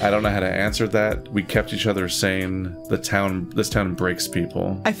that. I don't know how to answer that. We kept each other sane. This town breaks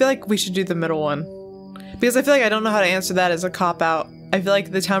people. I feel like we should do the middle one. Because I feel like I don't know how to answer that as a cop-out. I feel like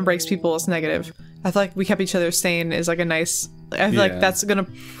the town breaks people is negative. I feel like we kept each other sane is like a nice... I feel like that's gonna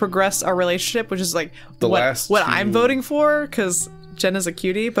progress our relationship, which is like what I'm voting for, because Jenna's a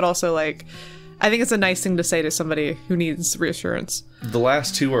cutie, but also like I think it's a nice thing to say to somebody who needs reassurance. The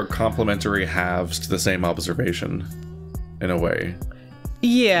last 2 are complementary halves to the same observation, in a way.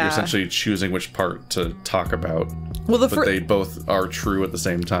 Yeah. You're essentially choosing which part to talk about. Well, but they both are true at the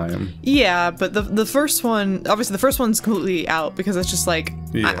same time. Yeah, but the first one, obviously the first one's completely out, because it's just like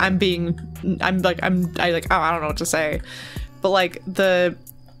I don't know what to say. But like the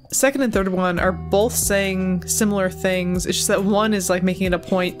second and third one are both saying similar things. It's just that one is like making it a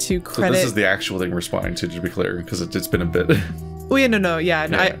point to credit. So this is the actual thing we're responding to be clear, because it's been a bit. Oh yeah, no,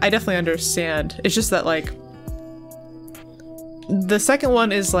 I definitely understand. It's just that like the second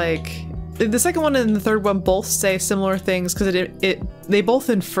one is like the second one and the third one both say similar things, because they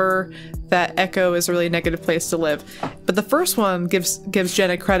both infer that Echo is a really negative place to live. But the first one gives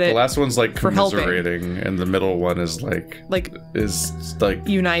Jenna credit. The last one's like commiserating, and the middle one is like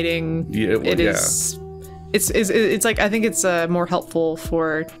uniting. Yeah, well, It's like I think it's more helpful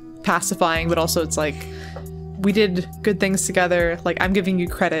for pacifying, but also it's like we did good things together. Like I'm giving you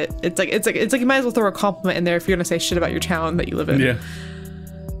credit. It's like you might as well throw a compliment in there if you're gonna say shit about your town that you live in. Yeah.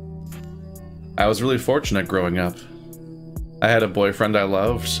 I was really fortunate growing up. I had a boyfriend I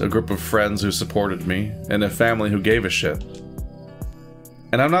loved, a group of friends who supported me, and a family who gave a shit.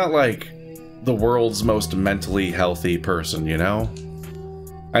 And I'm not like the world's most mentally healthy person, you know?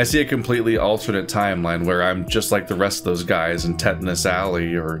 I see a completely alternate timeline where I'm just like the rest of those guys in Tetanus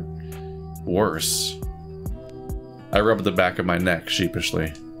Alley or worse. I rubbed the back of my neck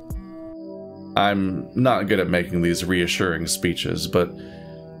sheepishly. I'm not good at making these reassuring speeches, but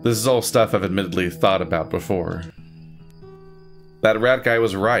this is all stuff I've admittedly thought about before. That rat guy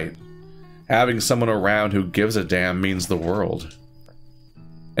was right. Having someone around who gives a damn means the world.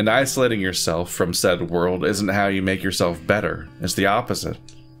 And isolating yourself from said world isn't how you make yourself better. It's the opposite.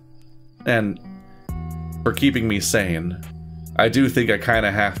 And for keeping me sane, I do think I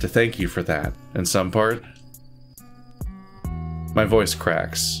kinda have to thank you for that, in some part. My voice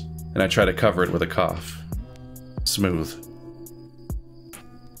cracks, and I try to cover it with a cough. Smooth.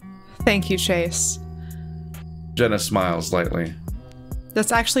 Thank you, Chase. Jenna smiles lightly.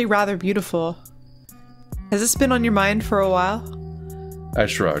 That's actually rather beautiful. Has this been on your mind for a while? I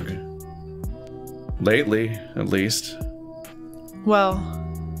shrug. Lately, at least. Well,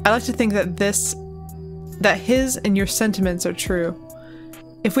 I like to think that his and your sentiments are true.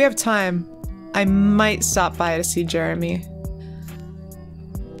 If we have time, I might stop by to see Jeremy.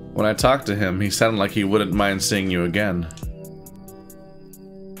 When I talked to him, he sounded like he wouldn't mind seeing you again.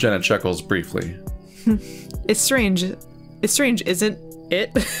 Jenna chuckles briefly. It's strange. It's strange, isn't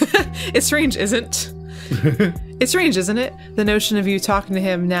it? It's strange, isn't? It's strange, isn't it? The notion of you talking to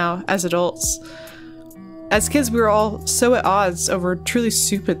him now as adults. As kids, we were all so at odds over truly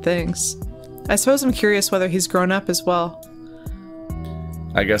stupid things. I suppose I'm curious whether he's grown up as well.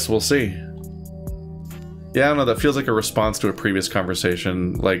 I guess we'll see. Yeah, I don't know, that feels like a response to a previous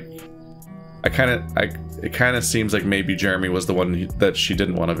conversation. Like, it kind of seems like maybe Jeremy was the one that she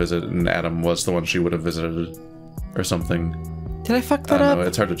didn't want to visit, and Adam was the one she would have visited, or something. Did I fuck that up? Know,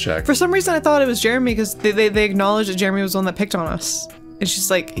 it's hard to check. For some reason, I thought it was Jeremy, because they acknowledged that Jeremy was the one that picked on us. And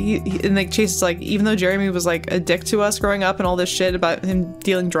she's like, and like Chase is like, even though Jeremy was like a dick to us growing up and all this shit about him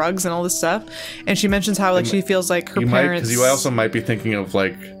dealing drugs and all this stuff, and she mentions how like she feels like her parents. Because you also might be thinking of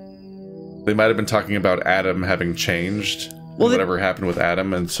like, they might have been talking about Adam having changed, well, whatever happened with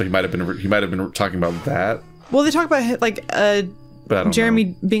Adam, and so he might have been talking about that. Well, they talk about like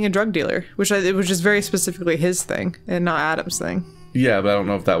Jeremy being a drug dealer, which it was just very specifically his thing and not Adam's thing. Yeah, but I don't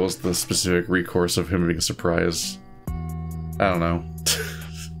know if that was the specific recourse of him being surprised. I don't know.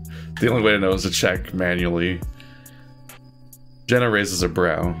 The only way to know is to check manually. Jenna raises a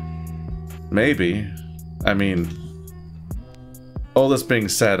brow. Maybe. I mean, all this being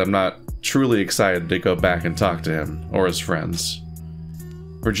said, I'm not truly excited to go back and talk to him, or his friends.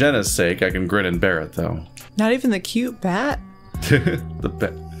 For Jenna's sake, I can grin and bear it, though. Not even the cute bat?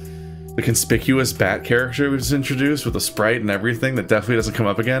 The conspicuous bat character was introduced with a sprite and everything that definitely doesn't come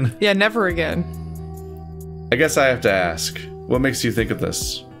up again? Yeah, never again. I guess I have to ask, what makes you think of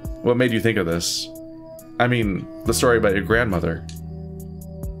this? What made you think of this? I mean, the story about your grandmother.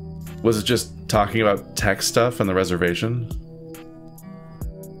 Was it just talking about tech stuff on the reservation?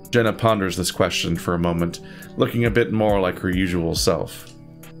 Jenna ponders this question for a moment, looking a bit more like her usual self.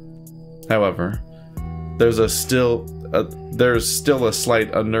 However, there's still a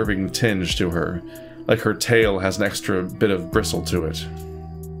slight unnerving tinge to her, like her tail has an extra bit of bristle to it.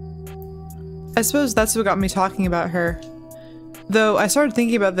 I suppose that's what got me talking about her. Though I started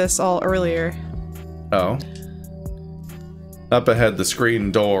thinking about this all earlier. Oh? Up ahead, the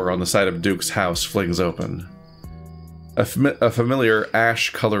screen door on the side of Duke's house flings open. A familiar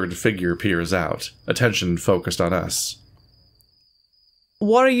ash-colored figure peers out, attention focused on us.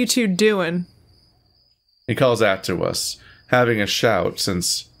 What are you two doing? He calls out to us, having to shout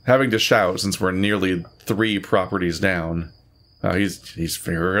since we're nearly 3 properties down. He's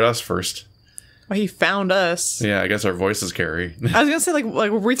figured us first. Well, he found us. Yeah, I guess our voices carry. I was gonna say, like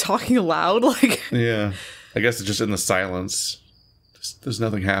were we talking loud? Like, yeah, I guess it's just in the silence. There's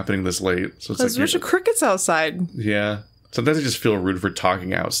nothing happening this late, so it's there's a bunch of crickets outside. Yeah, sometimes I just feel rude for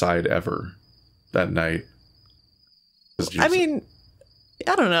talking outside ever that night. I mean,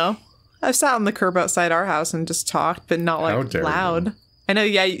 I don't know. I've sat on the curb outside our house and just talked, but not like loud. You. I know,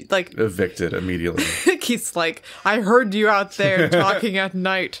 yeah, like evicted immediately. Keith's like, I heard you out there talking at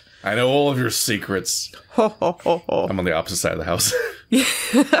night. I know all of your secrets. Ho, ho, ho, ho. I'm on the opposite side of the house.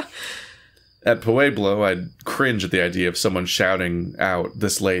 At Pueblo, I'd cringe at the idea of someone shouting out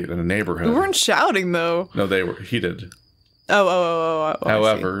this late in a neighborhood. We weren't shouting, though. No, they were heated. Oh.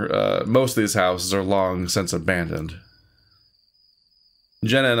 However, most of these houses are long since abandoned.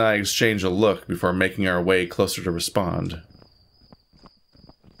 Jenna and I exchange a look before making our way closer to respond.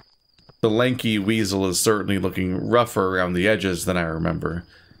 The lanky weasel is certainly looking rougher around the edges than I remember,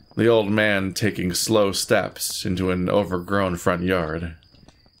 the old man taking slow steps into an overgrown front yard.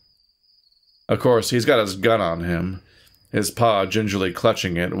 Of course, he's got his gun on him, his paw gingerly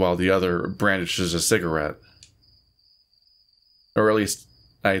clutching it while the other brandishes a cigarette. Or at least,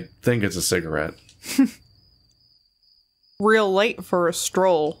 I think it's a cigarette. Real late for a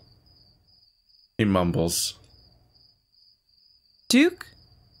stroll. He mumbles. Duke?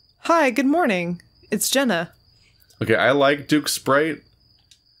 Hi, good morning. It's Jenna. Okay, I like Duke's sprite.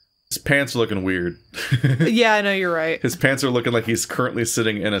 His pants are looking weird. Yeah, I know, you're right. His pants are looking like he's currently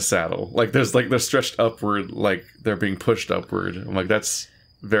sitting in a saddle. Like they're stretched upward, like they're being pushed upward. I'm like, that's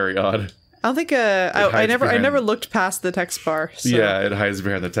very odd. I don't think I never looked past the text bar. So. Yeah, it hides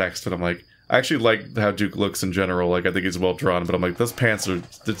behind the text, but I'm like, I actually like how Duke looks in general. Like, I think he's well drawn, but I'm like, those pants are...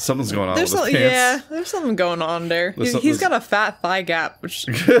 Something's going on with his pants. Yeah, there's something going on there. He's got a fat thigh gap, which...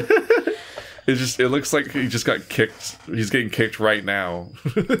 It looks like he just got kicked. He's getting kicked right now.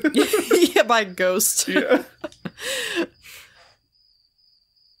 Yeah, by a ghost. Yeah.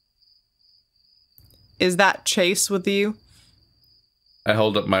 Is that Chase with you? I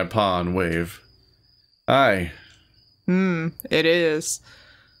hold up my paw and wave. Aye. It is.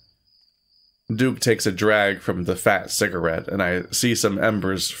 Duke takes a drag from the fat cigarette, and I see some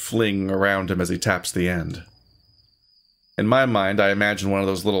embers fling around him as he taps the end. In my mind, I imagine one of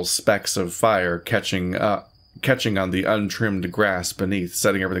those little specks of fire catching on the untrimmed grass beneath,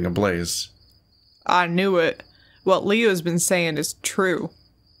 setting everything ablaze. I knew it. What Leo's been saying is true.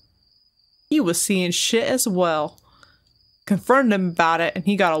 He was seeing shit as well. Confronted him about it, and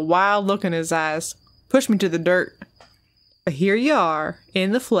he got a wild look in his eyes. Pushed me to the dirt. But here you are,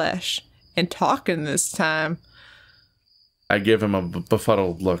 in the flesh. And talking this time. I give him a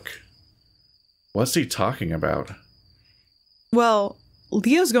befuddled look. What's he talking about? Well,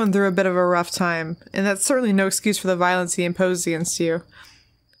 Leo's going through a bit of a rough time, and that's certainly no excuse for the violence he imposed against you.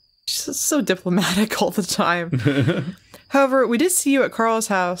 She's so diplomatic all the time. However, we did see you at Carl's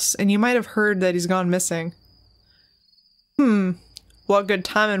house, and you might have heard that he's gone missing. What good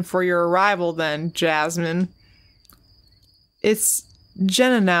timing for your arrival then, Jasmine. It's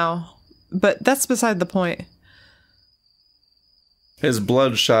Jenna now. But that's beside the point. His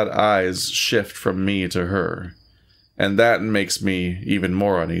bloodshot eyes shift from me to her, and that makes me even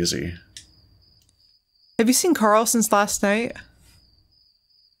more uneasy. Have you seen Carl since last night?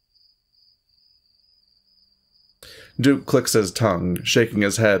 Duke clicks his tongue, shaking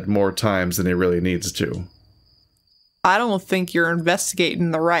his head more times than he really needs to. I don't think you're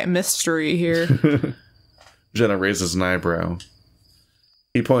investigating the right mystery here. Jenna raises an eyebrow.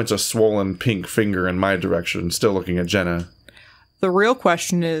 He points a swollen pink finger in my direction, still looking at Jenna. The real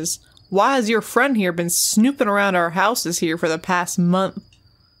question is, why has your friend here been snooping around our houses here for the past month?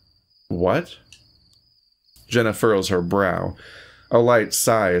 What? Jenna furrows her brow, a light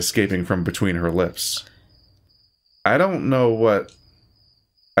sigh escaping from between her lips. I don't know what...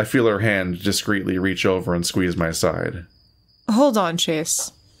 I feel her hand discreetly reach over and squeeze my side. Hold on,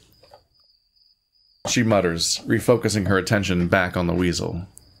 Chase. She mutters, refocusing her attention back on the weasel.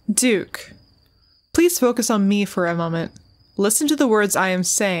 Duke, please focus on me for a moment. Listen to the words I am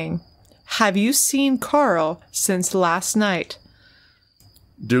saying. Have you seen Carl since last night?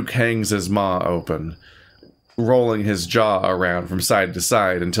 Duke hangs his maw open, rolling his jaw around from side to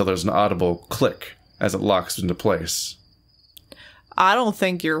side until there's an audible click as it locks into place. I don't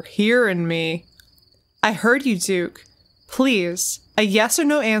think you're hearing me. I heard you, Duke. Please, a yes or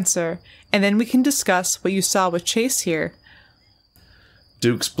no answer, and then we can discuss what you saw with Chase here.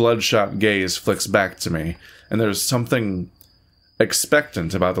 Duke's bloodshot gaze flicks back to me, and there's something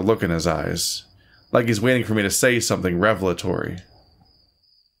expectant about the look in his eyes, like he's waiting for me to say something revelatory.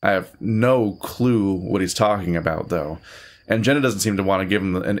 I have no clue what he's talking about, though, and Jenna doesn't seem to want to give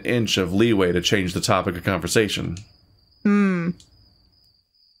him an inch of leeway to change the topic of conversation.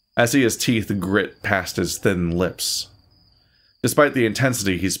 I see his teeth grit past his thin lips. Despite the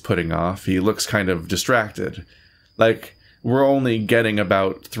intensity he's putting off, he looks kind of distracted, like we're only getting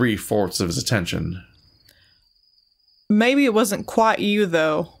about 3/4 of his attention. Maybe it wasn't quite you,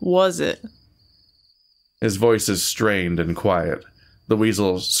 though, was it? His voice is strained and quiet. The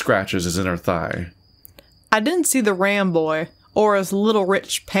weasel scratches his inner thigh. I didn't see the Ram boy or his little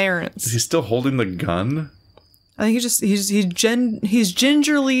rich parents. Is he still holding the gun? I think he's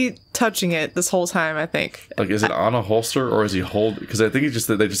gingerly touching it this whole time, I think. Like, is it on a holster, or is he because I think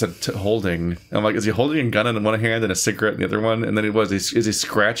they just said holding. And I'm like, is he holding a gun in one hand and a cigarette in the other one? And then is he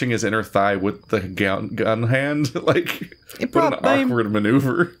scratching his inner thigh with the gun hand? Like, what an awkward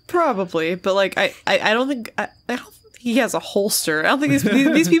maneuver. Probably, but like, I don't think he has a holster. I don't think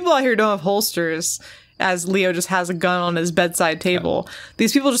these people out here don't have holsters, as Leo just has a gun on his bedside table.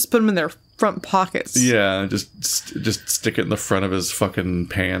 These people just put them in their front pockets. Yeah, just stick it in the front of his fucking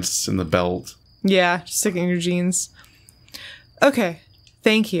pants in the belt. Yeah, just stick it in your jeans. Okay,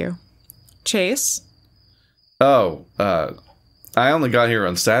 thank you. Chase? Oh, I only got here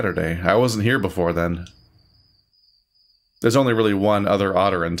on Saturday. I wasn't here before then. There's only really one other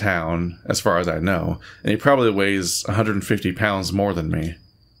otter in town, as far as I know, and he probably weighs 150 pounds more than me.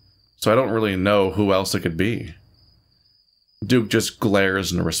 So I don't really know who else it could be. Duke just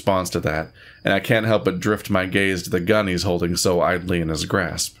glares in response to that, and I can't help but drift my gaze to the gun he's holding so idly in his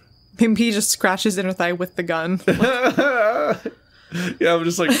grasp. He just scratches inner thigh with the gun. Yeah, I'm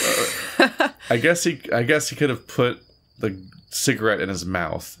just like, I guess he could have put the cigarette in his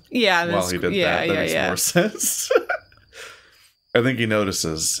mouth. Yeah, while he did that. That makes more sense. I think he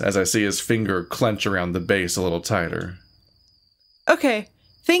notices as I see his finger clench around the base a little tighter. Okay,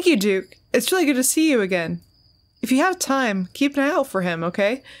 thank you, Duke. It's really good to see you again. If you have time, keep an eye out for him,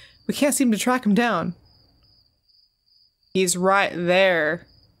 okay? We can't seem to track him down. He's right there.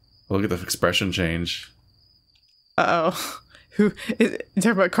 Look at the expression change. Uh-oh. You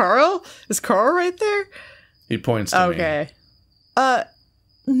talking about Carl? Is Carl right there? He points to me. Okay.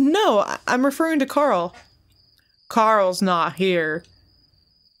 No, I'm referring to Carl. Carl's not here.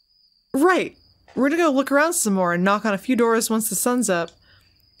 Right. We're gonna go look around some more and knock on a few doors once the sun's up.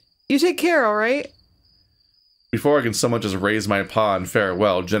 You take care, alright? Before I can so much as raise my paw in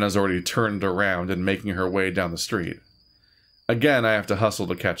farewell, Jenna's already turned around and making her way down the street. Again, I have to hustle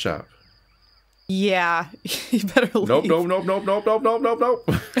to catch up. Yeah, you better leave. Nope.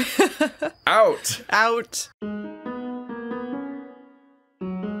 Out! Out.